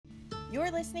You're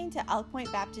listening to Elk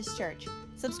Point Baptist Church.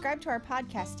 Subscribe to our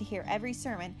podcast to hear every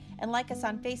sermon and like us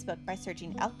on Facebook by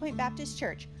searching Elk Point Baptist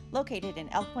Church, located in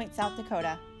Elk Point, South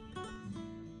Dakota.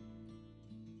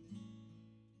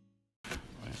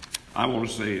 I want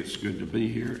to say it's good to be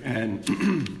here, and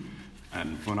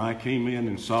when I came in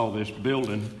and saw this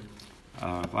building,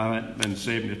 if I hadn't been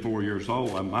 74 years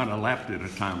old, I might have lapped it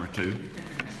a time or two.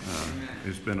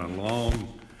 It's been a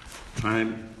long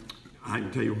time. I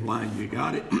can tell you why you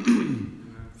got it.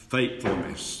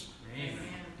 Faithfulness.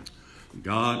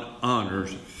 God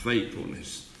honors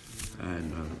faithfulness,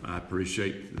 and I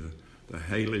appreciate the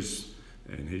Haleys,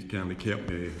 and he kind of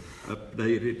kept me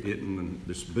updated getting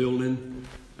this building.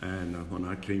 And when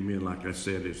I came in, like I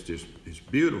said, it's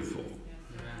beautiful.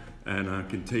 And I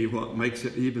can tell you what makes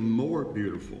it even more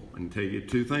beautiful. I can tell you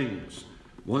two things.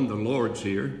 One, the Lord's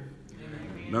here.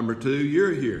 Amen. Number two,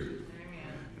 you're here.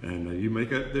 Amen. And you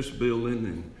make up this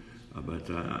building. But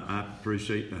I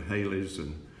appreciate the Haleys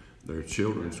and their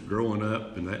children's growing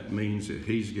up, and that means that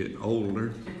he's getting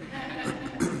older.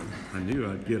 I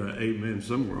knew I'd get an amen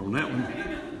somewhere on that one.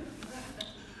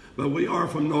 But we are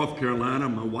from North Carolina.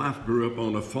 My wife grew up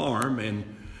on a farm,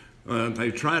 and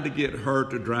they tried to get her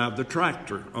to drive the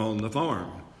tractor on the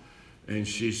farm. And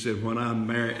she said, when I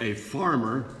marry a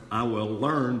farmer, I will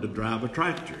learn to drive a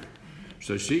tractor.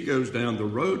 So she goes down the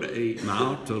road 8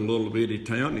 miles to a little bitty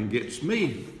town and gets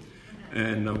me.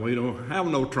 And we don't have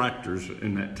no tractors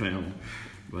in that town.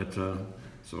 But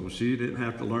so she didn't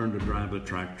have to learn to drive a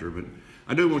tractor. But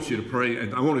I do want you to pray,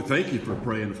 and I want to thank you for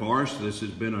praying for us. This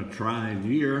has been a trying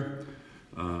year.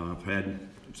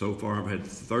 So far I've had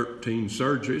 13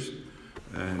 surgeries,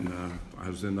 and I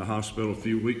was in the hospital a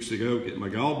few weeks ago getting my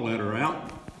gallbladder out,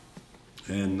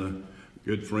 and a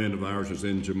good friend of ours is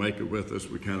in Jamaica with us.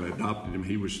 We kind of adopted him.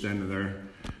 He was standing there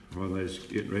while they was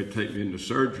getting ready to take me into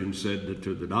surgery and said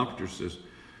to the doctor, the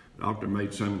doctor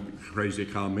made some crazy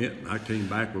comment, and I came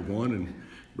back with one, and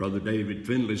Brother David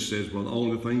Finley says, well, the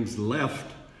only things left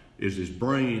is his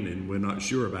brain, and we're not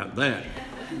sure about that.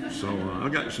 So I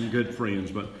got some good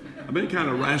friends, but I've been kind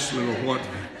of wrestling with what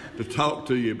to talk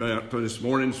to you about this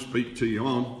morning, speak to you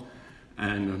on.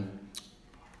 And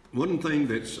one thing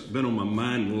that's been on my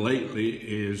mind lately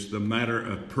is the matter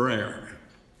of prayer.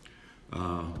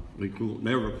 We will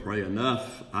never pray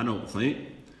enough, I don't think.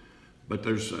 But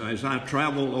as I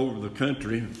travel over the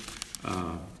country,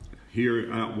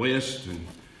 here out west, and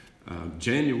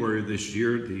January this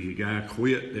year, the guy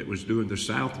quit that was doing the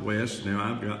Southwest. Now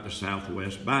I've got the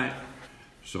Southwest back,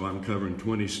 so I'm covering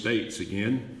 20 states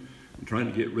again. I'm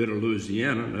trying to get rid of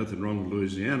Louisiana. Nothing wrong with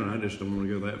Louisiana. I just don't want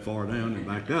to go that far down and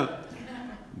back up.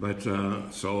 But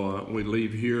so we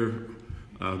leave here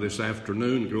this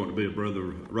afternoon, going to be at Brother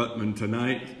Ruttman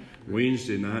tonight.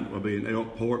 Wednesday night we'll be in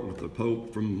Elkport with the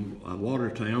Pope from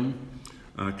Watertown.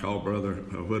 I call Brother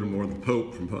Whittemore the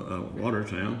Pope from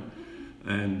Watertown.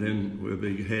 And then we'll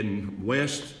be heading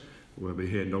west. We'll be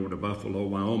heading over to Buffalo,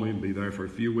 Wyoming, be there for a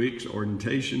few weeks,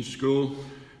 orientation school.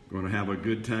 Going to have a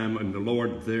good time in the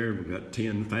Lord there. We've got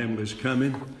 10 families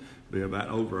coming. Be about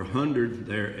over 100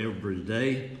 there every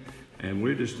day. And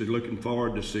we're just looking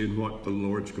forward to seeing what the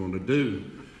Lord's going to do.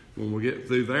 When we get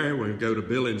through there, we'll go to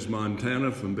Billings,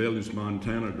 Montana. From Billings,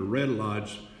 Montana to Red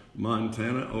Lodge,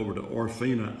 Montana, over to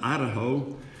Orfina,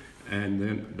 Idaho, and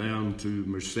then down to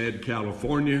Merced,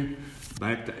 California,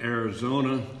 back to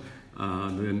Arizona,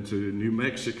 then to New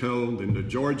Mexico, then to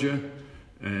Georgia,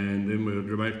 and then we'll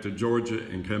go back to Georgia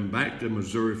and come back to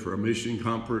Missouri for a mission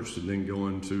conference, and then go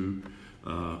into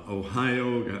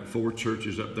Ohio. Got 4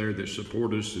 churches up there that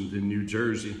support us, and then New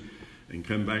Jersey, and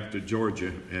come back to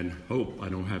Georgia and hope I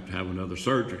don't have to have another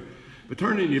surgery. But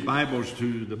turn in your Bibles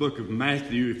to the book of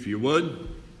Matthew, if you would,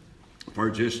 for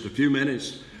just a few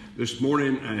minutes this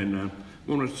morning, and I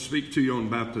want to speak to you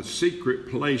about the secret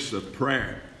place of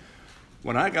prayer.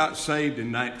 When I got saved in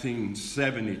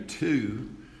 1972,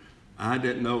 I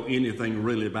didn't know anything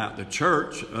really about the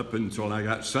church. Up until I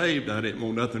got saved, I didn't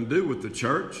want nothing to do with the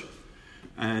church.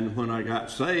 And when I got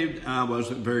saved, I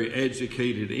wasn't very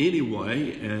educated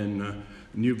anyway, and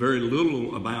knew very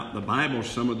little about the Bible.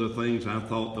 Some of the things I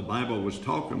thought the Bible was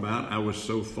talking about, I was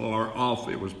so far off,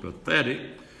 it was pathetic.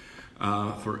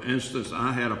 For instance,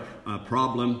 I had a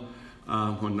problem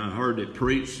when I heard it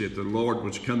preached that the Lord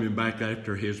was coming back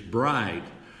after his bride.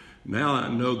 Now I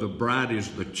know the bride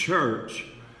is the church,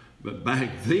 but back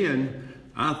then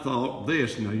I thought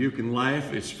this. Now you can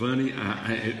laugh, it's funny,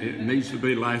 it needs to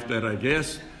be laughed at, I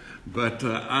guess, but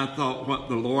I thought what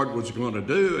the Lord was going to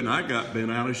do, and I got bent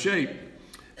out of shape.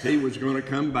 He was going to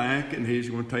come back, and he's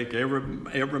going to take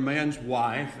every man's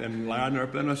wife and line her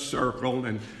up in a circle,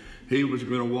 and he was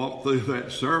going to walk through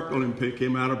that circle and pick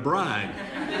him out a bride.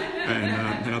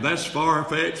 And now that's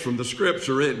far-fetched from the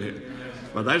Scripture, isn't it?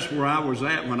 But that's where I was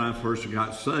at when I first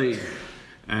got saved.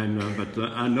 And but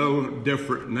I know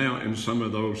different now in some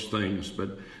of those things.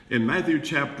 But in Matthew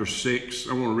chapter 6,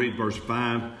 I want to read verse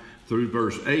 5 through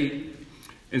verse 8.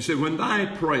 And said, when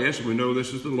thou prayest, we know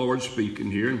this is the Lord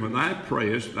speaking here, and when thou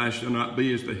prayest, thou shalt not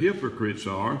be as the hypocrites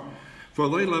are, for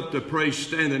they love to pray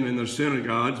standing in the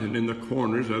synagogues and in the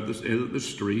corners of the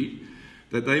street,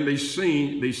 that they may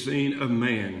be seen of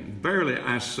man. Verily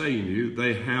I say to you,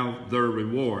 they have their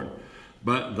reward.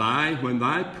 But when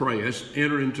thou prayest,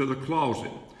 enter into the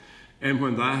closet, and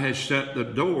when thou hast shut the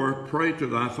door, pray to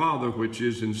thy Father which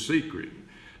is in secret.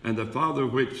 And the Father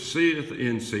which seeth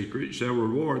in secret shall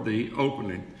reward thee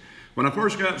openly. When I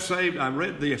first got saved, I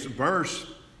read this verse.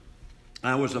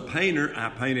 I was a painter. I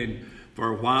painted for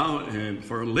a while and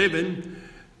for a living.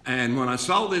 And when I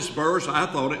saw this verse, I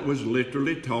thought it was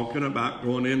literally talking about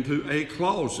going into a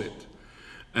closet.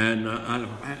 And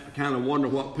I kind of wonder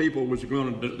what people was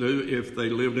going to do if they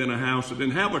lived in a house that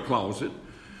didn't have a closet.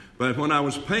 But when I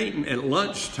was painting at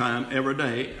lunchtime every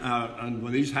day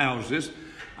in these houses,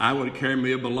 I would carry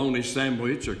me a bologna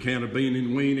sandwich or a can of bean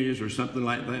and weenies or something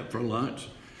like that for lunch.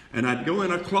 And I'd go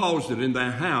in a closet in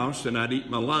that house and I'd eat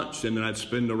my lunch, and then I'd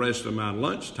spend the rest of my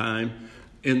lunchtime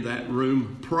in that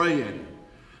room praying.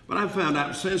 But I found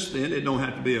out since then it don't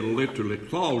have to be a literally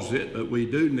closet, but we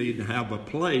do need to have a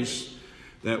place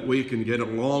that we can get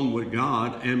along with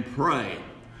God and pray.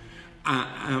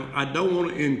 I don't want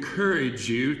to encourage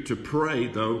you to pray,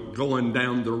 though, going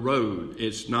down the road.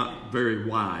 It's not very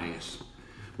wise.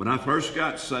 When I first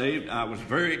got saved, I was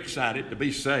very excited to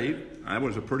be saved. I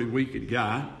was a pretty wicked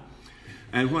guy.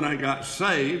 And when I got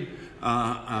saved,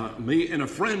 me and a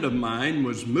friend of mine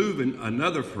was moving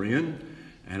another friend,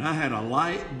 and I had a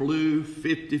light blue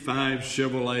 55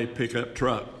 Chevrolet pickup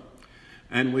truck.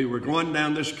 And we were going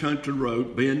down this country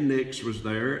road. Ben Nix was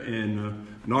there, and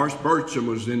Norris Burcham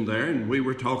was in there, and we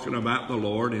were talking about the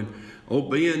Lord. And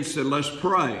old Ben said, let's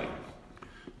pray.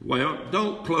 Well,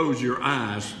 don't close your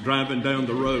eyes driving down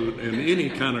the road in any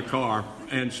kind of car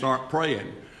and start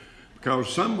praying.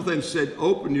 Because something said,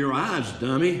 open your eyes,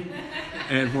 dummy.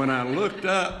 And when I looked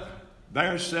up,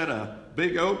 there sat a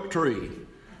big oak tree,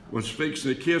 was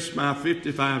fixing to kiss my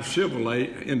 55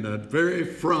 Chevrolet in the very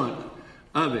front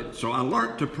of it. So I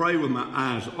learned to pray with my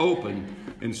eyes open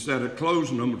instead of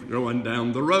closing them going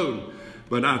down the road.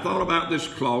 But I thought about this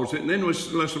closet, and then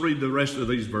let's read the rest of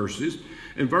these verses.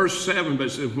 In verse 7, it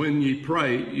says, when ye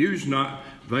pray, use not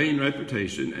vain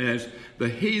repetition as the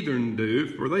heathen do,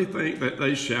 for they think that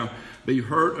they shall be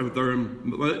heard of their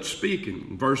much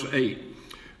speaking. Verse 8,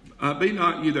 be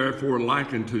not ye therefore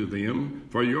like unto them,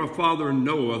 for your Father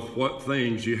knoweth what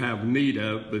things you have need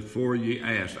of before ye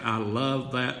ask. I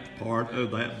love that part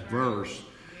of that verse.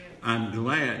 I'm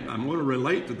glad. I'm going to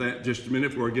relate to that just a minute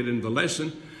before I get into the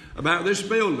lesson about this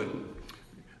building.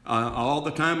 All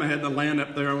the time I had the land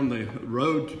up there on the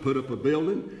road to put up a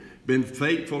building. Been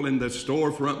faithful in the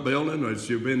storefront building, which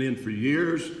you've been in for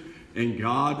years. And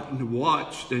God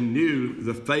watched and knew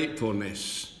the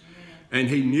faithfulness. And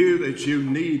He knew that you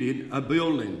needed a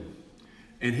building.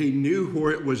 And He knew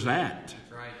where it was at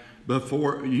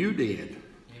before you did.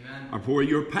 Amen. Or before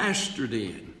your pastor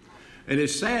did. And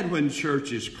it's sad when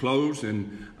churches close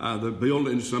and the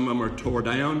buildings, some of them are tore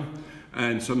down.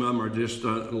 And some of them are just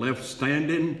left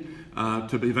standing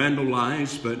to be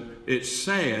vandalized. But it's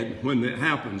sad when it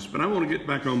happens. But I want to get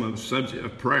back on the subject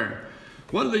of prayer.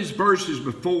 One of these verses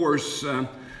before us,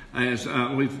 as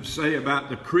we say about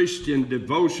the Christian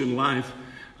devotion life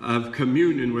of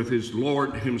communion with his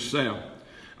Lord himself.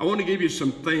 I want to give you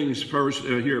some things first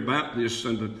here about this.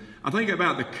 And I think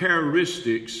about the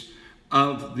characteristics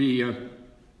of the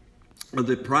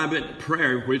private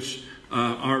prayer which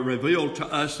are revealed to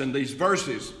us in these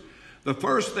verses. The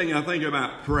first thing I think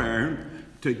about prayer,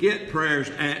 to get prayers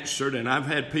answered, and I've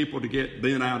had people to get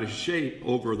bent out of shape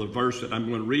over the verse that I'm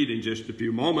going to read in just a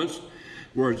few moments,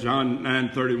 where John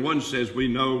 9:31 says, we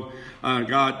know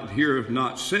God heareth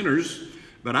not sinners.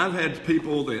 But I've had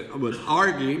people that would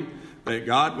argue that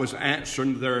God was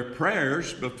answering their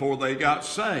prayers before they got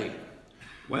saved.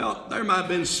 Well, there might have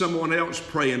been someone else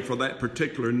praying for that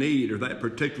particular need or that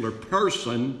particular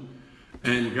person,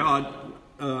 and God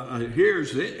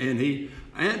hears it and He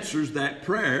answers that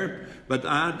prayer. But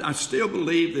I still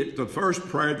believe that the first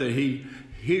prayer that He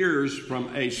hears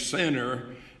from a sinner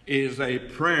is a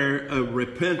prayer of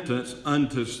repentance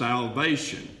unto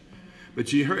salvation.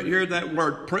 But you hear that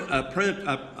word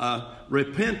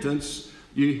repentance,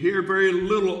 you hear very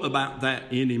little about that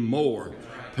anymore.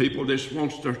 people just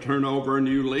wants to turn over a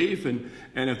new leaf, and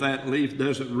if that leaf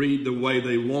doesn't read the way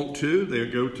they want to,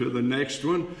 they'll go to the next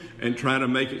one and try to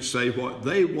make it say what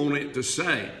they want it to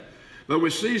say. But we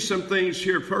see some things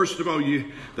here. First of all,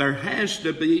 there has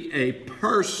to be a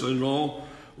personal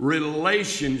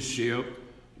relationship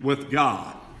with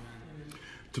God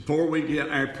before we get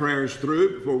our prayers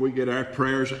through, before we get our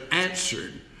prayers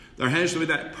answered. There has to be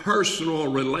that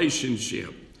personal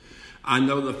relationship. I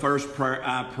know the first prayer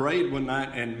I prayed one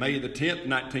night on May the 10th,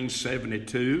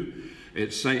 1972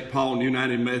 at St. Paul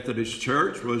United Methodist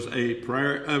Church was a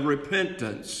prayer of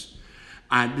repentance.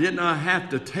 I did not have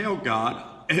to tell God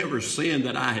every sin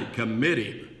that I had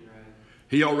committed.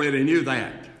 He already knew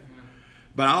that.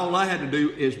 But all I had to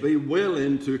do is be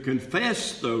willing to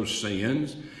confess those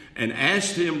sins and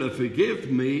ask Him to forgive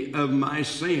me of my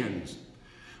sins.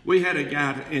 We had a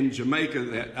guy in Jamaica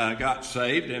that got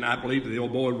saved, and I believe the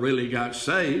old boy really got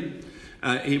saved.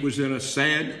 He was in a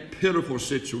sad, pitiful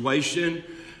situation.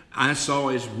 I saw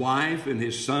his wife and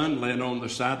his son laying on the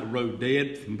side of the road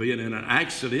dead from being in an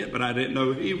accident, but I didn't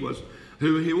know who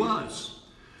he was.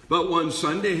 But one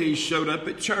Sunday he showed up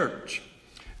at church,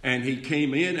 and he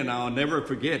came in, and I'll never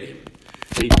forget him.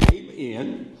 He came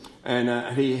in,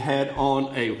 and he had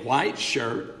on a white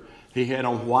shirt. He had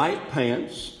on white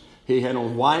pants. He had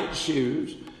on white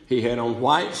shoes, he had on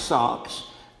white socks,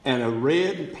 and a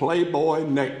red Playboy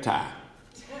necktie.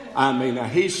 I mean,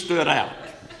 he stood out.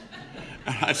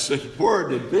 I said, where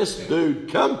did this dude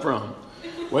come from?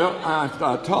 Well, I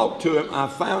talked to him. I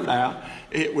found out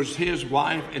it was his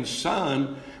wife and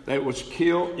son that was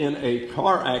killed in a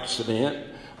car accident.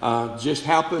 Just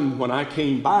happened when I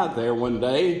came by there one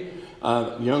day.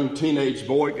 A young teenage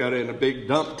boy got in a big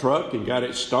dump truck and got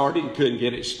it started and couldn't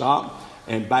get it stopped,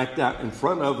 and backed out in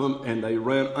front of them, and they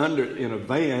ran under it in a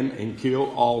van and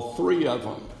killed all three of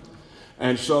them.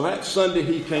 And so that Sunday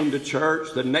he came to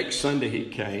church. The next Sunday he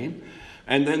came.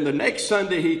 And then the next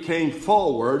Sunday he came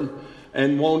forward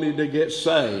and wanted to get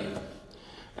saved.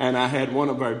 And I had one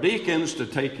of our deacons to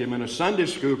take him in a Sunday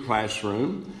school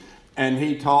classroom. And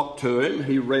he talked to him.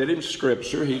 He read him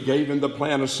scripture. He gave him the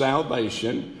plan of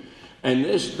salvation. And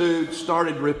this dude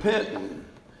started repenting.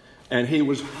 And he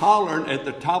was hollering at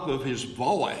the top of his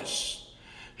voice.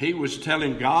 He was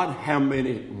telling God how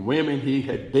many women he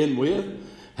had been with,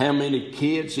 how many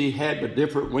kids he had with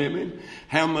different women,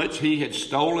 how much he had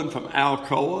stolen from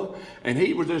Alcoa. And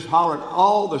he was just hollering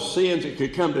all the sins that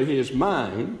could come to his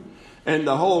mind. And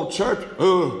the whole church,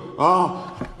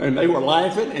 and they were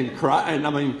laughing and crying.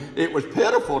 I mean, it was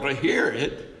pitiful to hear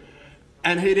it.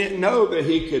 And he didn't know that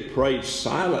he could pray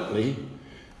silently,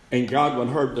 and God would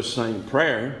heard the same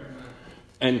prayer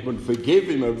and would forgive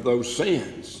him of those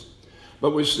sins. But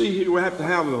we see here we have to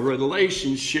have a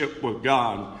relationship with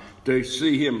God to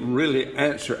see Him really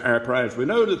answer our prayers. We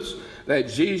notice that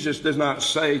Jesus does not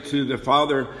say to the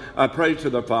Father, pray to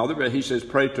the Father, but He says,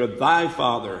 pray to thy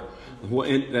Father.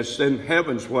 That's in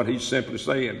heaven's what He's simply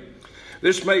saying.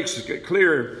 This makes it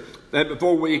clear that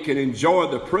before we can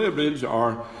enjoy the privilege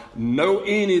or know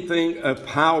anything of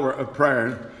power of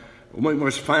prayer, we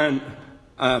must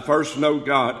first know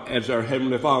God as our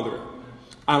Heavenly Father.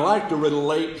 I like to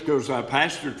relate because I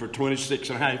pastored for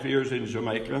 26 and a half years in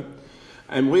Jamaica,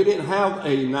 and we didn't have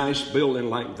a nice building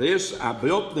like this. I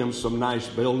built them some nice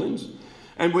buildings,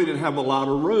 and we didn't have a lot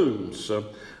of rooms. So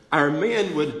our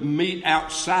men would meet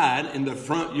outside in the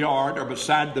front yard or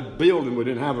beside the building. We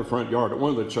didn't have a front yard at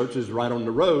one of the churches right on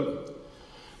the road.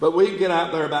 But we'd get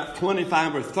out there, about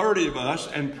 25 or 30 of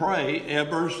us, and pray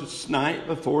every night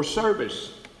before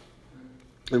service.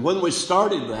 And when we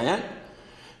started that,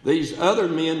 these other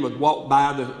men would walk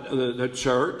by the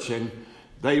church, and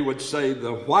they would say,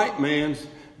 the white man's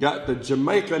got the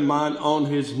Jamaican man on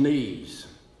his knees.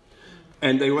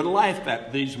 And they would laugh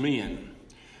at these men.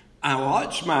 I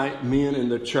watched my men in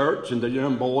the church and the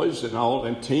young boys and all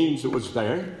and teens that was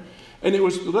there. And it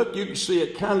was, look, you can see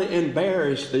it kind of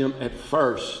embarrassed them at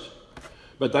first.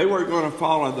 But they were going to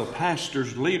follow the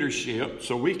pastor's leadership,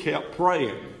 so we kept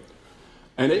praying.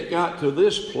 And it got to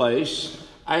this place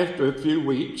after a few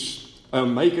weeks of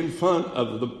making fun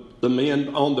of the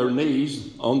men on their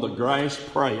knees on the grass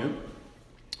praying.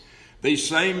 These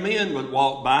same men would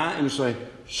walk by and say,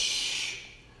 shh,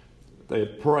 they're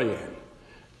praying.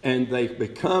 And they've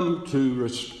become to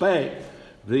respect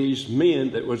these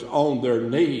men that was on their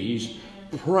knees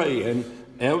praying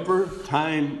every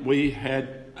time we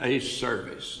had a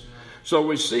service. So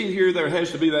we see here there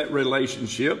has to be that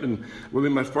relationship, and we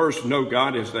must first know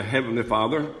God as the Heavenly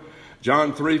Father.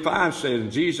 John 3:5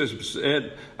 says, Jesus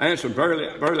said, answered, verily,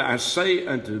 verily, I say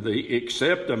unto thee,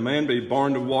 except a man be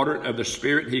born of water and of the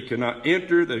Spirit, he cannot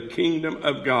enter the kingdom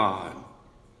of God.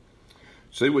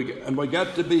 See, we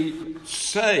got to be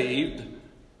saved,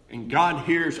 and God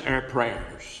hears our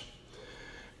prayers.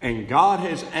 And God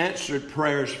has answered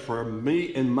prayers for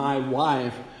me and my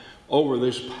wife over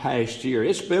this past year.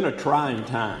 It's been a trying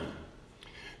time.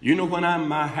 You know when I'm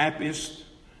my happiest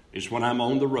is when I'm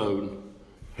on the road,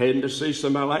 heading to see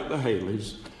somebody like the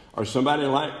Haleys, or somebody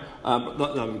like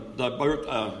the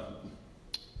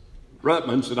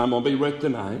Rutmans that I'm going to be with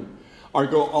tonight, or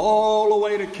go all the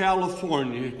way to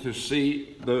California to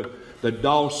see the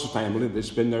Doss family that's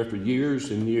been there for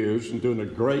years and years and doing a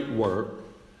great work.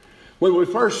 When we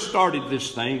first started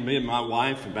this thing, me and my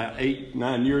wife, about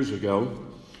 8-9 years ago,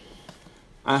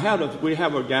 we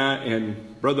have a guy,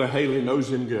 and Brother Haley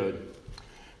knows him good,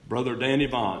 Brother Danny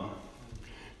Vaughn.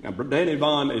 Now, Danny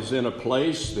Vaughn is in a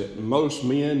place that most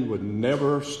men would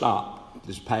never stop,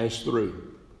 just pass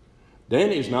through.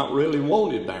 Danny's not really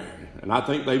wanted there, and I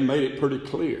think they made it pretty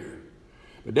clear.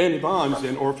 But Danny Vaughn's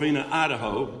in Orfina,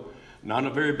 Idaho, not a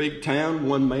very big town.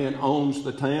 One man owns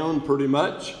the town pretty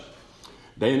much.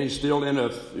 Danny's still in a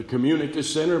community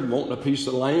center wanting a piece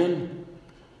of land.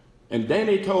 And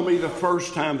Danny told me the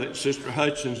first time that Sister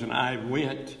Hutchins and I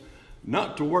went,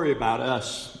 not to worry about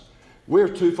us. We're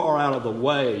too far out of the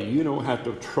way. You don't have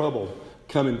to trouble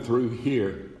coming through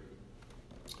here.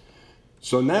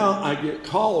 So now I get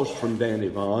calls from Danny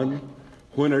Vaughn.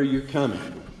 When are you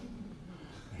coming?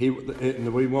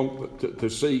 We want to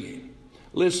see you.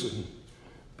 Listen,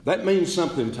 that means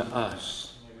something to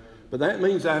us. But that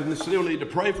means I still need to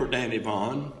pray for Danny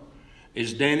Vaughn,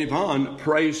 as Danny Vaughn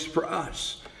prays for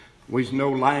us. We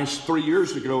know last 3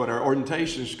 years ago at our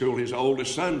orientation school, his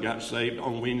oldest son got saved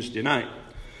on Wednesday night.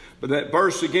 But that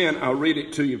verse again, I'll read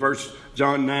it to you, verse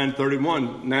John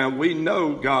 9:31. Now we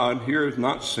know God heareth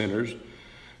not sinners,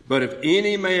 but if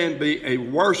any man be a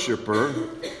worshiper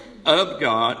of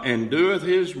God and doeth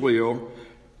his will,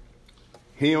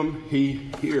 him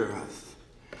he heareth.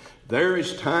 There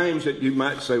is times that you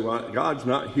might say, well, God's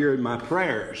not hearing my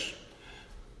prayers.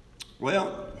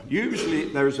 Well, usually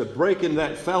there's a break in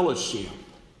that fellowship.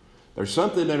 There's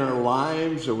something in our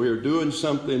lives, or we're doing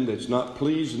something that's not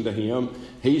pleasing to him.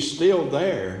 He's still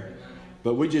there,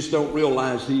 but we just don't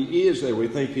realize he is there. We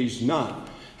think he's not.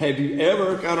 Have you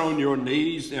ever got on your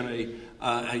knees in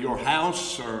your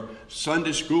house or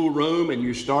Sunday school room and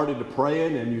you started to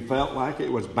praying and you felt like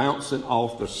it was bouncing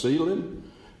off the ceiling,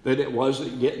 that it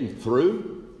wasn't getting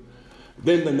through?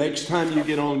 Then the next time you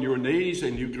get on your knees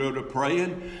and you go to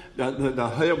praying,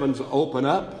 the heavens open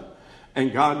up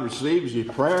and God receives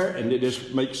your prayer, and it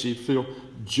just makes you feel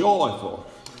joyful.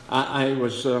 I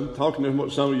was talking to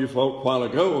some of you folk a while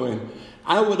ago, and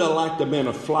I would have liked to have been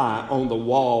a fly on the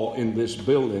wall in this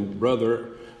building,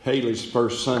 Brother Haley's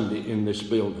first Sunday in this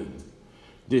building.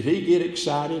 Did he get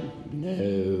excited?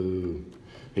 No.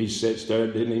 He sits there,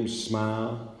 didn't even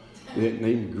smile, didn't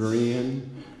even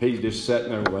grin. He's just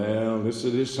sitting there, well, this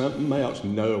is something else.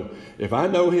 No. If I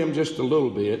know him just a little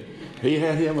bit, he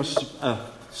had him a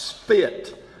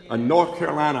spit, a North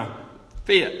Carolina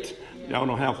fit. Y'all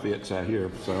know how fits out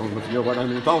here, so I don't know if you know what I'm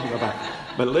even talking about.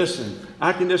 But listen,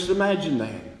 I can just imagine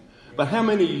that. But how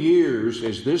many years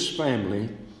has this family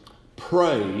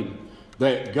prayed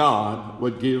that God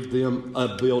would give them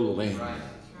a building? Right.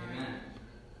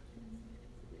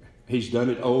 He's done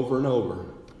it over and over.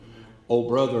 Old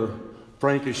brother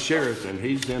Frankie Sheraton,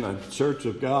 he's in a Church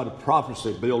of God, a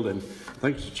prophecy building. I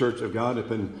think it's the Church of God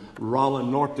up in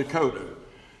Rollin, North Dakota.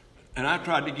 And I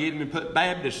tried to get him to put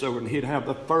Baptists over, and he'd have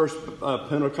the first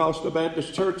Pentecostal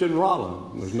Baptist church in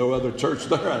Rollin. There's no other church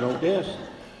there, I don't guess.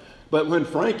 But when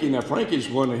Frankie's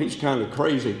one, he's kind of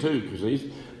crazy too, because he's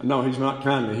not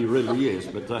kind of, he really is.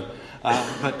 But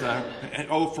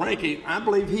old Frankie, I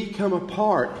believe he come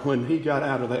apart when he got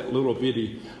out of that little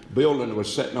bitty building that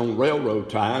was sitting on railroad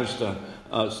ties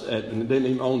and didn't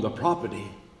even own the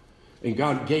property. And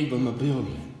God gave him a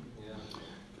building. Yeah.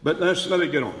 But let me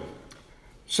get on.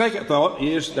 Second thought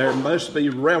is there must be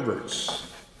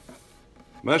reverence.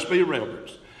 Must be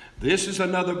reverence. This is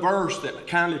another verse that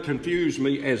kind of confused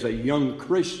me as a young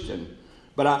Christian,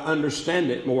 but I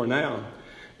understand it more now.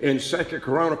 In 2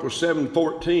 Chronicles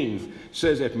 7:14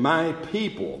 says, if my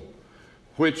people,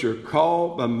 which are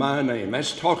called by my name,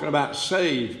 that's talking about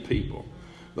saved people,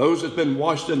 those that have been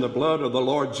washed in the blood of the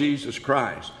Lord Jesus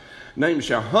Christ, names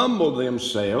shall humble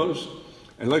themselves,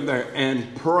 and look there,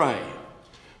 and pray.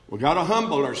 We got to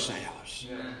humble ourselves.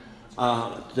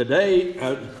 Today,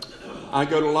 I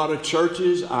go to a lot of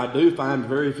churches. I do find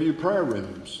very few prayer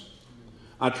rooms.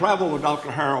 I travel with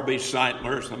Dr. Harold B.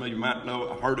 Seitler. Some of you might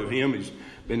know, I've heard of him. He's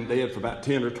been dead for about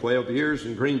 10 or 12 years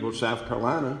in Greenville, South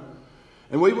Carolina.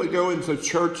 And we would go into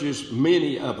churches,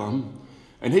 many of them,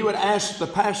 And he would ask the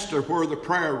pastor where the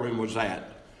prayer room was at.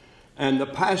 And the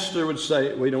pastor would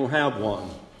say, we don't have one.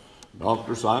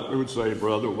 Dr. Sightler would say,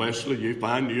 Brother Wesley, you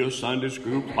find you a Sunday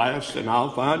school class and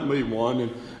I'll find me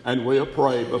one and we'll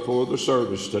pray before the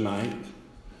service tonight.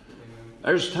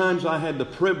 There's times I had the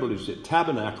privilege at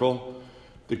Tabernacle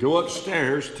to go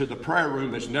upstairs to the prayer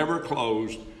room that's never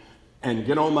closed and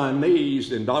get on my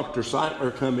knees, and Dr.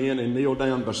 Sightler come in and kneel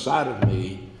down beside of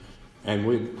me, and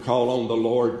we'd call on the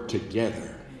Lord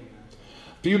together.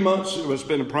 A few months, it's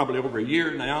been probably over a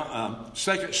year now,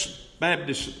 Second Street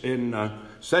Baptist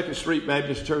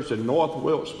Church in North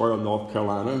Wilkesboro, North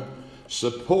Carolina,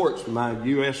 supports my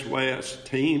U.S. West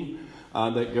team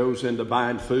that goes into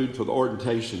buying food for the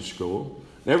orientation school.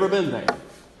 Never been there.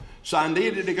 So I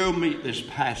needed to go meet this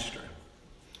pastor.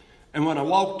 And when I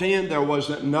walked in, there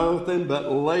wasn't nothing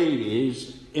but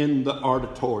ladies in the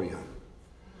auditorium.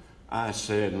 I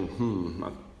said,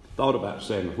 I thought about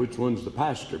saying, which one's the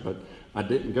pastor? But I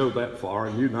didn't go that far.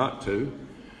 I knew not to.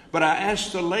 But I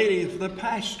asked the lady if the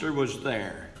pastor was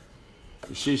there.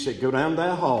 She said, go down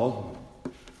that hall.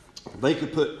 They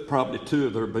could put probably 2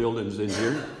 of their buildings in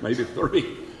here, maybe 3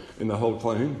 in the whole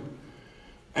thing.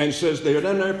 And says, they're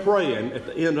down there praying at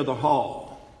the end of the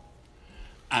hall.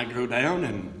 I go down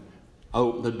and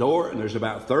open the door, and there's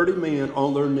about 30 men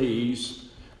on their knees,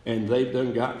 and they've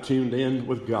done got tuned in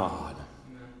with God.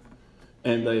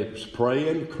 And they're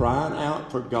praying, crying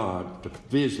out for God to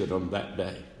visit them that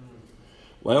day.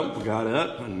 Well, we got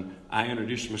up, and I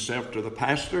introduced myself to the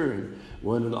pastor, and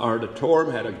went in the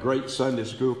auditorium, had a great Sunday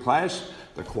school class.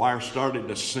 The choir started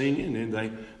to singing,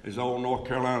 and as old North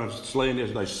Carolina slang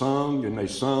is, they sung, and they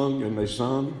sung, and they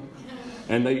sung.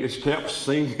 And they just kept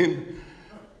singing.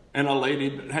 And a lady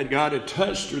God had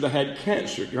touched her that had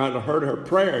cancer. God had heard her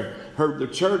prayer, heard the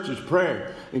church's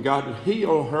prayer, and God had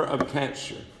healed her of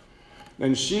cancer.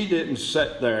 And she didn't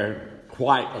sit there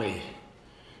quietly.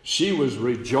 She was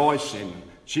rejoicing.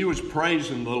 She was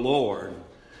praising the Lord.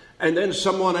 And then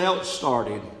someone else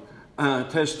started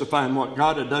testifying what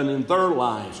God had done in their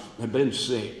lives, had been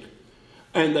sick.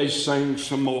 And they sang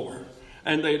some more.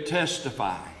 And they'd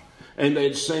testify. And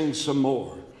they'd sing some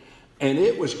more. And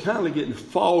it was kind of getting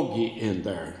foggy in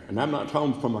there. And I'm not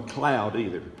talking from a cloud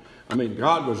either. I mean,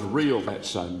 God was real that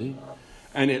Sunday.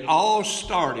 And it all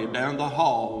started down the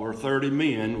hall where 30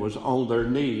 men was on their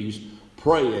knees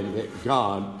praying that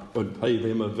God would pay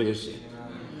them a visit.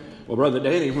 Well, Brother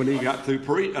Danny, when he got through,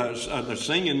 the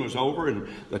singing was over and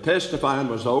the testifying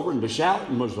was over and the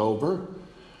shouting was over.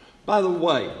 By the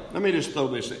way, let me just throw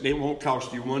this in. It won't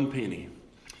cost you 1 penny.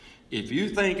 If you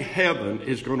think heaven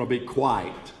is going to be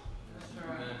quiet,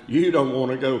 you don't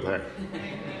want to go there.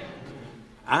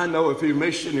 I know a few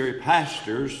missionary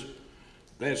pastors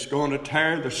that's going to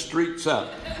tear the streets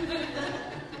up.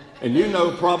 And you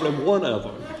know probably one of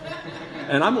them.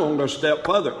 And I'm going to go a step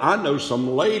further. I know some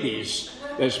ladies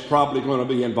that's probably going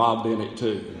to be involved in it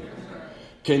too.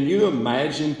 Can you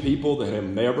imagine people that have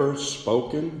never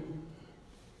spoken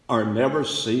or never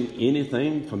seen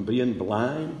anything from being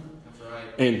blind?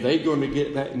 And they're going to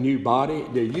get that new body.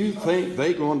 Do you think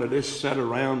they're going to just sit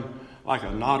around like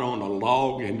a knot on a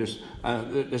log and just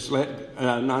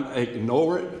not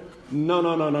ignore it?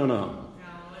 No.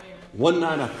 One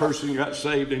night a person got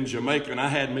saved in Jamaica, and I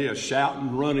had me a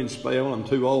shouting, running spell. I'm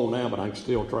too old now, but I can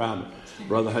still try.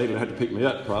 Brother Haley had to pick me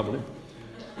up probably.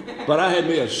 But I had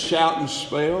me a shouting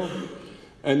spell,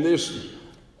 and this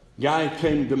guy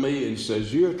came to me and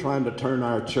says, you're trying to turn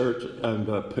our church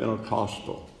into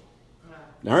Pentecostal.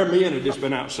 Now, our men had just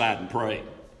been outside and praying.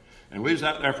 And we was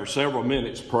out there for several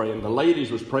minutes praying. The ladies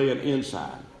was praying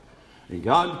inside. And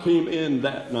God came in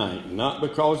that night, not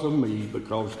because of me,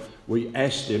 because we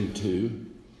asked him to.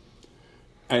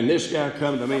 And this guy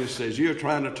come to me and says, you're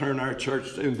trying to turn our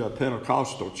church into a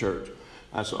Pentecostal church.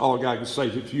 I said, all God can say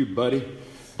to you, buddy,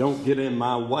 don't get in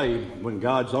my way when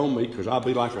God's on me, because I'll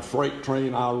be like a freight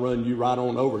train. I'll run you right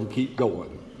on over and keep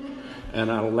going. And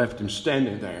I left him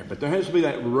standing there. But there has to be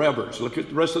that reverence. Look at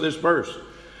the rest of this verse.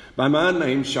 By my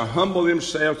name shall humble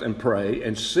themselves and pray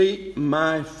and seek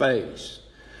my face.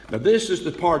 Now this is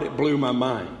the part that blew my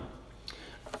mind.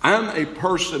 I'm a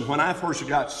person, when I first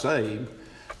got saved,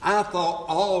 I thought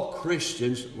all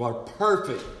Christians were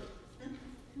perfect.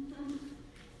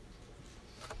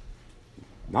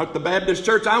 Not the Baptist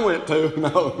church I went to,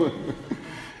 no.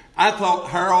 I thought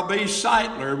Harold B.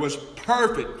 Sightler was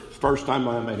perfect first time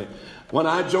I met him. When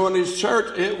I joined his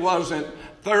church, it wasn't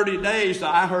 30 days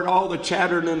that I heard all the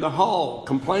chattering in the hall,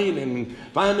 complaining and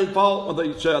finding fault with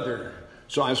each other.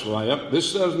 So I said, well,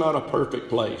 this is not a perfect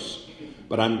place,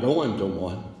 but I'm going to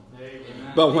one.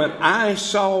 But when I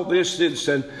saw this, it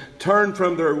said, turn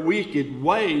from their wicked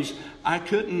ways. I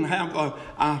couldn't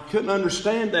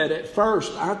understand that at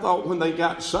first. I thought when I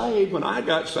got saved,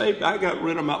 I got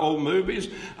rid of my old movies.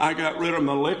 I got rid of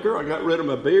my liquor. I got rid of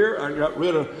my beer. I got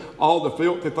rid of all the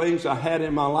filthy things I had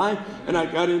in my life. And I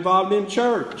got involved in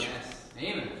church. Yes.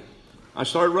 Amen. I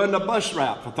started running a bus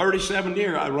route. For 37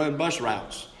 years, I ran bus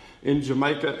routes in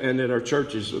Jamaica and in our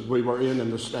churches that we were in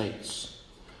the States.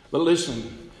 But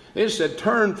listen, it said,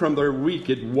 turn from their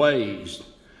wicked ways.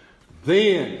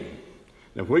 Then,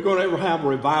 if we're going to ever have a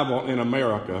revival in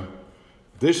America,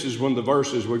 this is one of the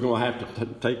verses we're going to have to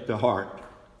take to heart.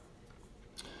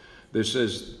 This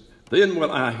says, then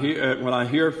will I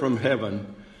hear from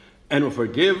heaven and will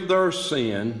forgive their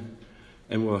sin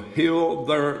and will heal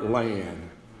their land.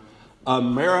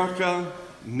 America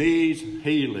needs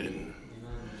healing.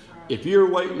 If you're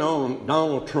waiting on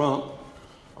Donald Trump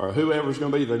or whoever's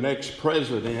going to be the next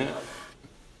president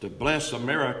to bless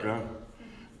America,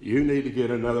 you need to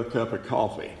get another cup of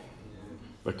coffee,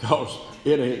 because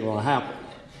it ain't going to happen.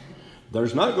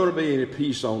 There's not going to be any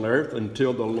peace on earth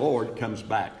until the Lord comes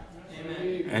back.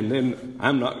 Amen. And then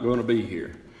I'm not going to be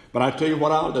here. But I tell you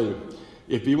what I'll do.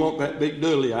 If you want that big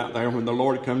doodly out there when the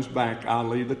Lord comes back, I'll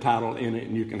leave the title in it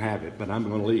and you can have it. But I'm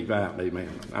going to leave out, amen.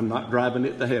 I'm not driving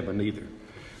it to heaven either.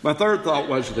 My third thought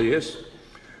was this.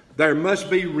 There must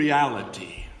be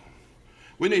reality.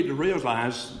 We need to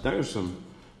realize there's some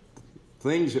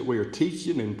things that we are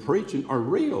teaching and preaching are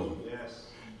real. Yes.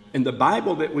 And the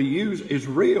Bible that we use is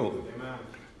real. Amen.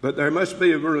 But there must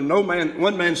be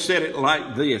one man said it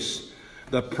like this.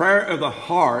 The prayer of the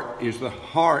heart is the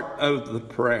heart of the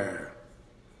prayer.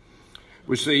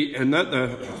 We see, and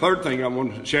the third thing I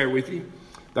want to share with you,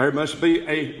 there must be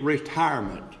a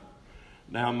retirement.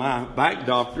 Now, my back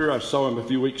doctor, I saw him a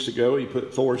few weeks ago. He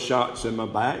put 4 shots in my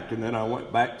back, and then I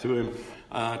went back to him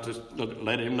to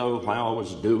let him know how I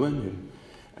was doing.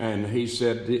 And he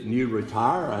said, didn't you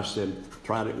retire? I said,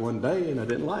 tried it one day and I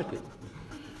didn't like it.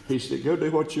 He said, go do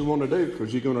what you want to do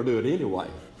because you're going to do it anyway.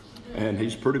 And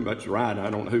he's pretty much right. I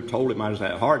don't know who told him I was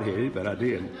that hard-headed, but I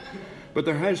did. But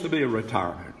there has to be a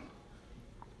retirement.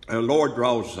 And the Lord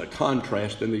draws a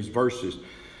contrast in these verses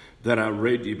that I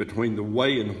read you between the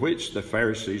way in which the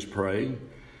Pharisees pray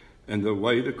and the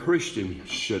way the Christian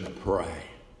should pray.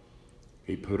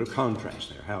 He put a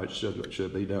contrast there, how it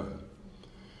should be done.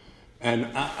 And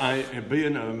I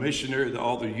being a missionary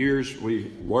all the years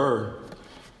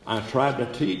I tried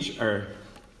to teach our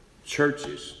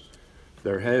churches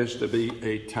there has to be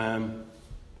a time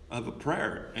of a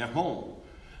prayer at home.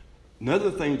 Another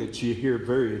thing that you hear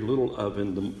very little of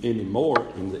anymore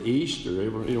in the East or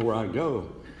anywhere I go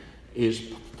is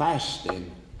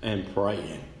fasting and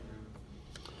praying.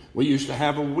 We used to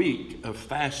have a week of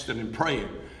fasting and praying.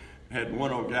 I had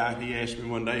one old guy, he asked me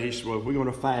one day, he said, well, we're going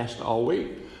to fast all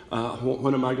week.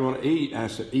 When am I going to eat? I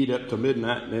said, eat up to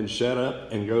midnight and then shut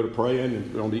up and go to praying,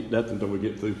 and don't eat nothing until we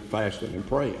get through fasting and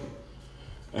praying.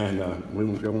 And we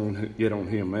won't go on get on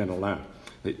him, man alive.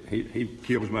 He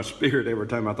kills my spirit every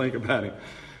time I think about him.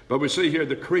 But we see here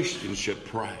the Christians should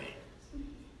pray.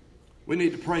 We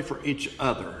need to pray for each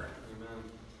other. Amen.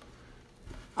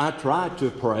 I try to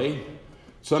pray.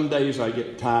 Some days I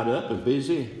get tied up and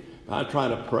busy. I try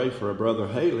to pray for a brother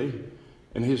Haley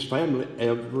and his family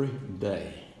every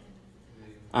day.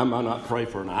 I might not pray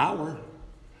for an hour,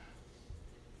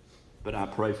 but I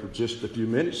pray for just a few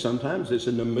minutes. Sometimes it's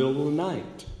in the middle of the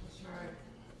night. That's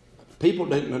right. People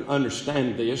didn't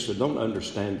understand this or don't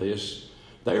understand this.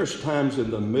 There's times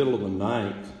in the middle of the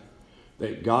night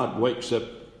that God wakes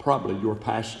up probably your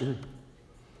pastor,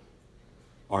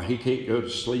 or he can't go to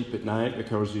sleep at night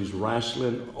because he's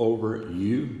wrestling over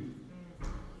you.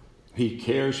 He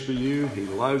cares for you. He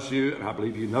loves you. And I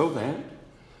believe you know that.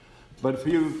 But a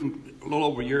little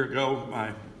over a year ago,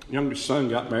 my youngest son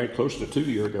got married, close to 2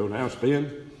 years ago now it's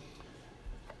been.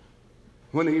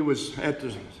 When he was at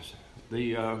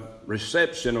the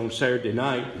reception on Saturday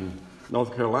night in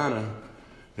North Carolina,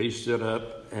 he stood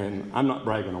up, and I'm not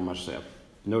bragging on myself.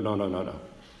 No.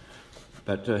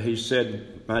 But he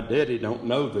said, my daddy don't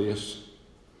know this,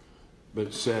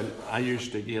 but said, I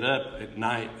used to get up at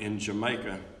night in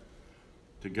Jamaica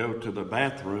to go to the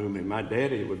bathroom, and my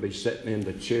daddy would be sitting in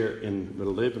the chair in the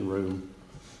living room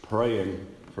praying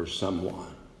for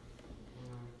someone.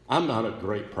 I'm not a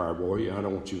great prayer warrior. I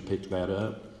don't want you to pick that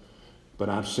up. But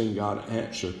I've seen God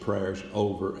answer prayers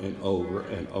over and over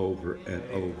and over and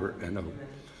over and over.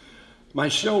 My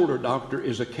shoulder doctor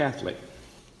is a Catholic.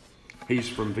 He's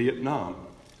from Vietnam,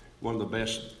 one of the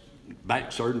best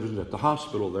back surgeons at the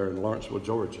hospital there in Lawrenceville,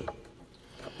 Georgia.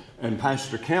 And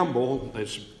Pastor Campbell,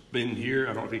 that's been here,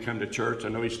 I don't know if he come to church, I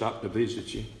know he stopped to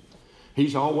visit you.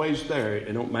 He's always there.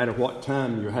 It don't matter what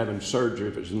time you're having surgery.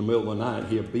 If it's in the middle of the night,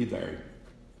 he'll be there.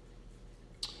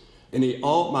 And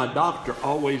my doctor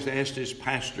always asked his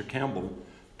Pastor Campbell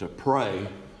to pray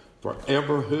for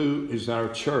ever who is our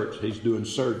church he's doing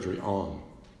surgery on.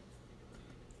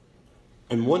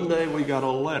 And one day we got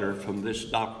a letter from this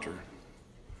doctor.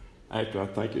 After I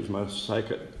think it was my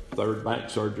third back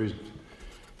surgery,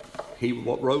 he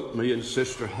wrote me and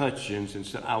Sister Hutchins and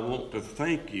said, I want to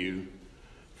thank you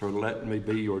for letting me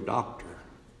be your doctor.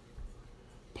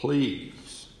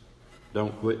 Please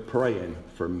don't quit praying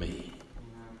for me.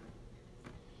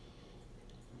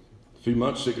 A few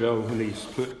months ago when he's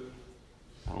put,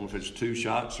 I don't know if it's 2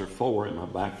 shots or 4 in my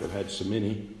back, I've had so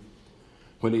many.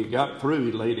 When he got through,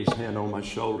 he laid his hand on my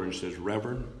shoulder and says,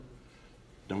 Reverend,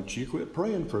 don't you quit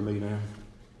praying for me now.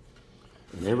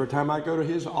 And every time I go to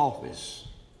his office,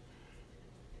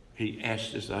 he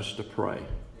asks us to pray.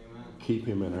 Amen. Keep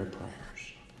him in our prayers.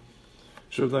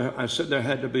 So I said there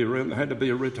had to be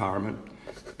a retirement,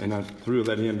 and I threw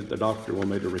that in that the doctor wanted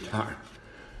me to retire.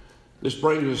 This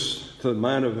brings us to the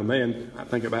mind of a man, I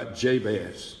think about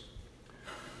Jabez.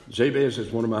 Jabez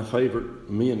is one of my favorite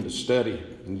men to study.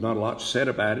 There's not a lot said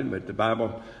about him, but the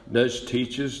Bible does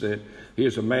teach us that he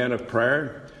is a man of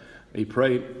prayer. He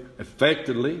prayed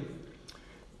effectively.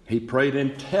 He prayed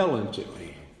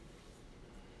intelligently.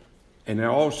 And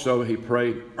also he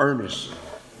prayed earnestly.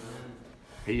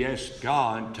 He asked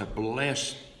God to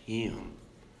bless him.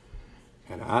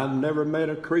 And I've never met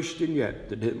a Christian yet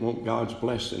that didn't want God's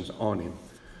blessings on him.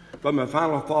 But my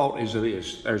final thought is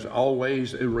this. There's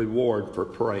always a reward for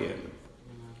praying.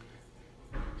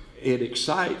 It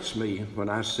excites me when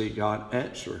I see God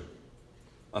answer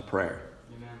a prayer.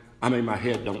 Amen. I mean, my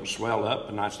head don't swell up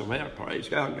and I say, well, praise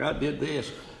God, God did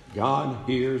this. God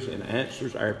hears and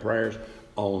answers our prayers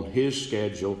on his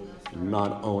schedule,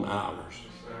 not on ours.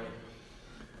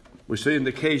 We see in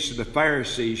the case of the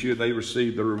Pharisees here, they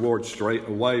received the reward straight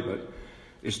away, but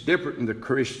it's different in the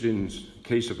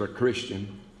case of a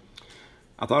Christian.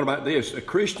 I thought about this. A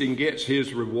Christian gets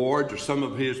his rewards or some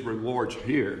of his rewards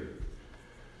here.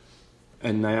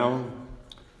 And now,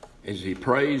 as he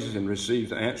prays and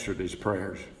receives the answer to his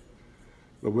prayers,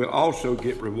 but we'll also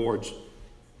get rewards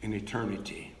in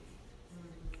eternity.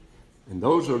 And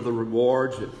those are the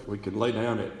rewards that we can lay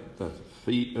down at the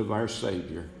feet of our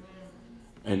Savior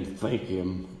and thank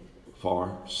him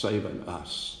for saving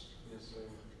us. Yes, sir.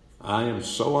 I am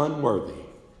so unworthy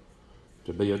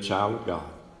to be a child of God.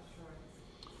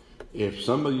 If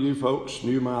some of you folks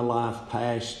knew my life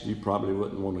past, you probably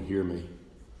wouldn't want to hear me.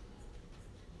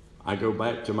 I go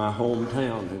back to my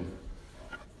hometown and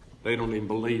they don't even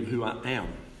believe who I am.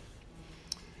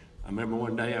 I remember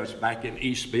one day I was back in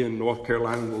East Bend, North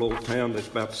Carolina, a little town that's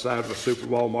about the size of a Super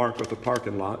Walmart with a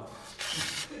parking lot.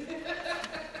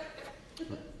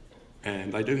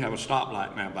 And they do have a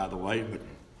stoplight now, by the way, but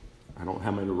I don't know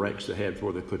how many wrecks they had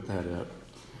before they put that up.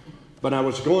 But I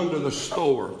was going to the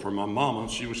store for my mama.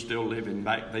 She was still living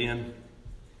back then.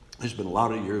 It's been a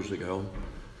lot of years ago.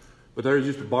 But there was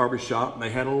just a barber shop, and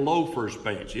they had a loafer's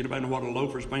bench. Anybody know what a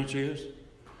loafer's bench is?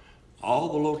 All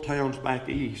the little towns back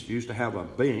east used to have a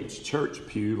bench, church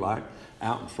pew, like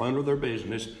out in front of their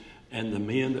business, and the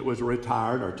men that was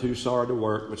retired or too sorry to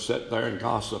work would sit there and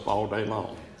gossip all day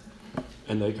long.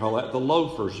 And they call that the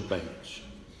loafer's bench.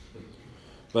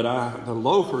 But the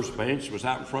loafer's bench was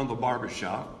out in front of the barber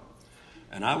shop.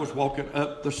 And I was walking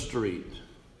up the street.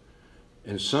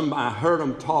 And I heard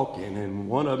them talking. And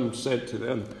one of them said to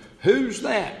them, who's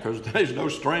that? Because there's no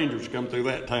strangers come through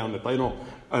that town that they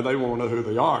won't know who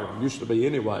they are. It used to be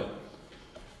anyway.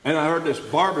 And I heard this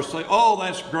barber say, oh,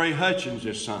 that's Gray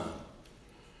Hutchins' son.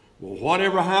 Well,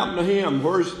 whatever happened to him?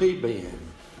 Where's he been?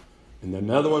 And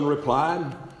another one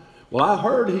replied, well, I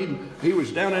heard he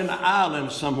was down in the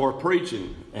island somewhere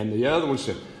preaching. And the other one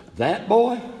said, that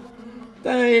boy?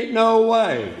 There ain't no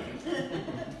way.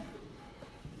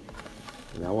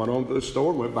 And I went on to the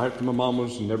store and went back to my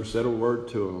mama's and never said a word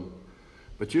to him.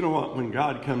 But you know what? When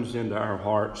God comes into our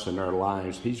hearts and our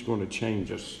lives, he's going to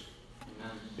change us.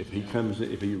 If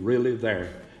he's really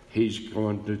there, he's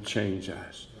going to change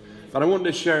us. But I wanted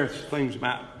to share things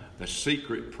about the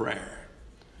secret prayer.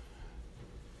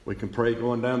 We can pray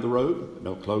going down the road, but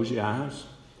don't close your eyes.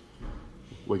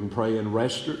 We can pray in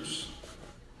restaurants.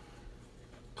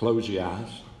 Close your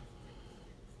eyes.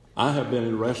 I have been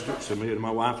in restaurants, and me and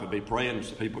my wife would be praying, and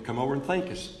some people come over and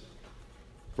thank us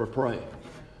for praying.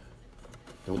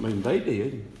 Don't mean they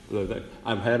did.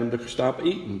 I've had them to stop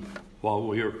eating while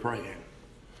we were praying.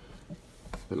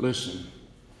 But listen,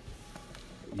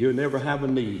 you'll never have a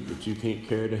need that you can't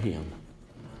carry to him,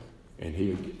 and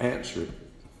he'll answer it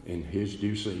in his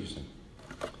due season.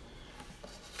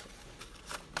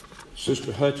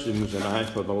 Sister Hutchins and I,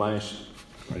 for the last,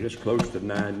 I guess, close to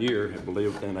 9 years, have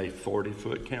lived in a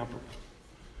 40-foot camper.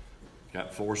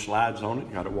 Got 4 slides on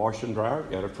it, got a washer and dryer,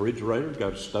 got a refrigerator,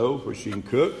 got a stove where she can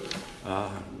cook.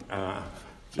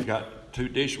 She got 2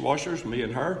 dishwashers, me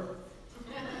and her.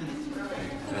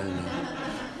 And,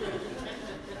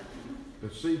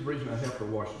 but see, the reason I help her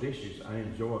wash dishes, I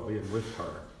enjoy being with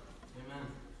her. Amen.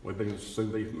 We've been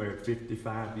soon be married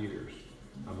 55 years.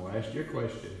 I'm going to ask you a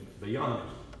question. Be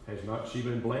honest. Has not she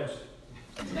been blessed?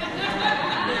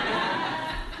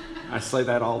 I say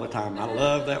that all the time. I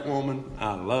love that woman.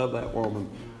 I love that woman.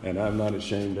 And I'm not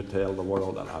ashamed to tell the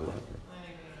world that I love her.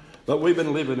 But we've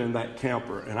been living in that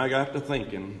camper. And I got to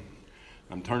thinking,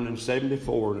 I'm turning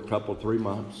 74 in 3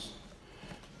 months.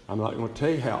 I'm not going to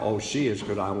tell you how old she is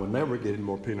because I will never get any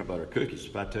more peanut butter cookies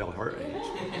if I tell her age.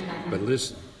 But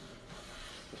listen,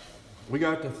 we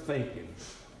got to thinking.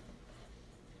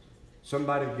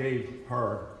 Somebody gave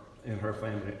her and her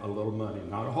family a little money,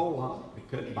 not a whole lot. We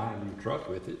couldn't buy a new truck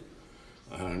with it,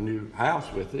 a new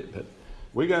house with it, but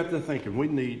we got to thinking we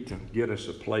need to get us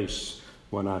a place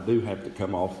when I do have to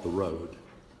come off the road.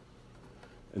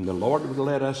 And the Lord would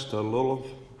let us to a little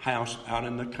house out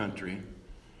in the country.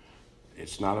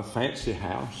 It's not a fancy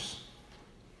house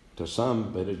to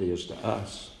some, but it is to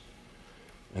us.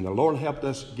 And the Lord helped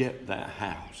us get that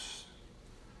house.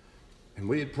 And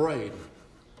we had prayed,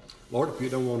 Lord, if you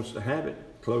don't want us to have it,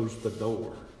 close the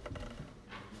door.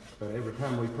 But every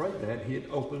time we prayed that, He'd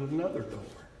open another door.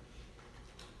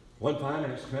 One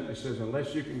finance company says,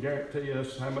 unless you can guarantee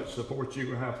us how much support you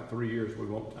will have for 3 years, we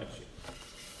won't touch it.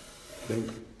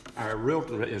 Then our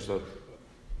realtor is a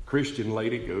Christian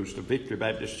lady, goes to Victory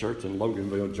Baptist Church in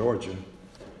Loganville, Georgia.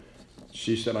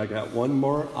 She said, I got one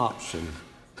more option.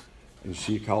 And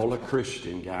she called a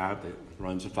Christian guy that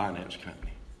runs a finance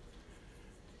company.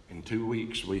 In 2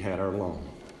 weeks, we had our loan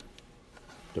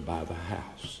to buy the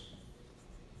house.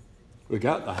 We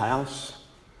got the house.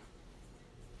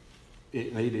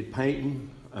 It needed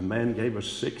painting. A man gave us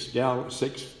 6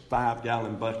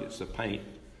 5-gallon buckets of paint,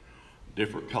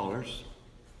 different colors.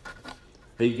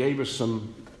 He gave us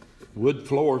some wood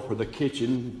floor for the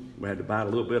kitchen. We had to buy a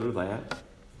little bit of that.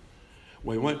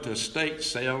 We went to a estate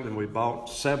sale and we bought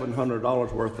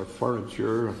 $700 worth of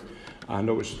furniture. I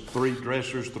know it's 3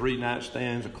 dressers, 3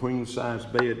 nightstands, a queen-size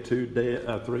bed,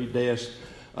 3 desks,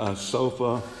 a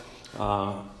sofa,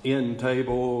 end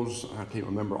tables. I can't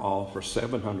remember all, for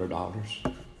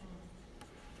 $700.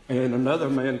 And another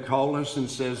man called us and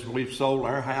says, we've sold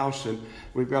our house and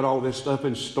we've got all this stuff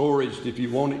in storage. If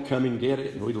you want it, come and get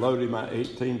it. And we loaded my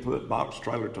 18-foot box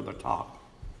trailer to the top.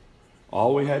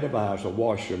 All we had to buy was a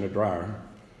washer and a dryer, a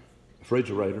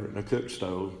refrigerator and a cook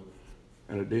stove,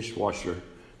 and a dishwasher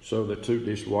so the 2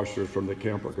 dishwashers from the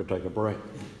camper could take a break.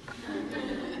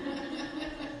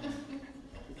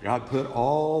 God put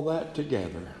all that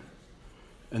together.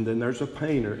 And then there's a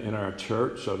painter in our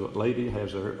church. So the lady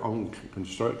has her own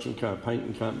construction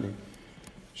painting company.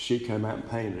 She came out and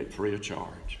painted it free of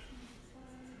charge.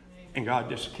 And God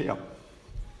just kept.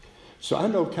 So I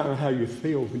know kind of how you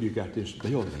feel when you got this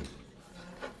building.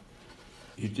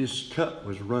 You just cup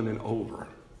was running over.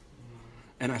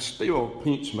 And I still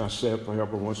pinch myself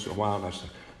every once in a while and I say,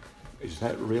 is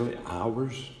that really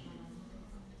ours?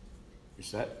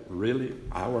 Is that really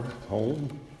our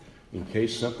home? In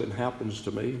case something happens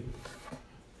to me,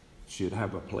 she'd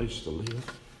have a place to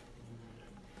live.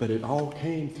 But it all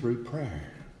came through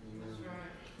prayer.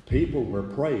 People were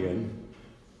praying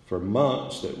for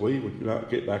months that we would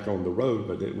not get back on the road,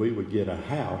 but that we would get a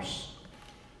house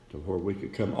to where we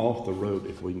could come off the road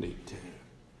if we need to.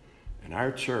 And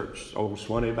our church, Old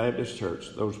Swanee Baptist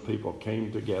Church, those people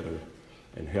came together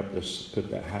and helped us put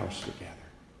that house together.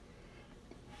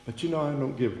 But you know, I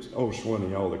don't give Old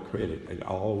Swanee all the credit. It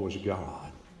all was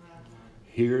God.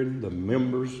 Hearing the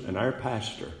members, and our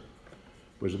pastor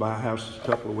was at my house a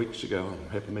couple of weeks ago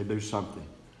and helping me do something.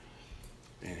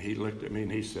 And he looked at me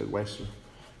and he said, Wesley,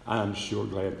 I'm sure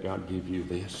glad God gave you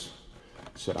this.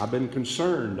 He said, I've been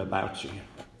concerned about you.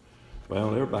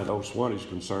 Well, everybody at Old Swanee's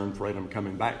concerned, afraid I'm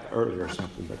coming back early or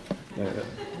something. But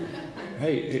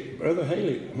hey, Brother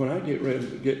Haley, when I get ready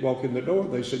to walk in the door,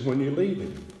 they said, when you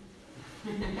leaving?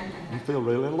 I feel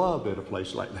really loved at a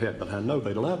place like that, but I know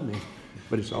they love me.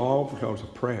 But it's all because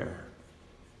of prayer.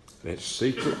 That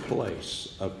secret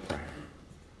place of prayer.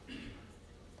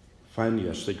 Find you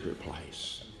a secret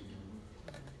place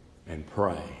and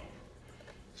pray.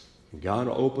 God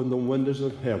will open the windows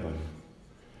of heaven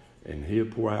and He'll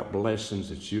pour out blessings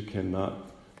that you cannot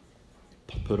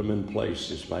put them in place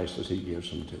as fast as He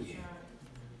gives them to you.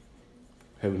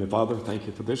 Heavenly Father, thank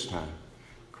you for this time.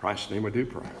 In Christ's name we do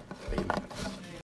pray. Amen.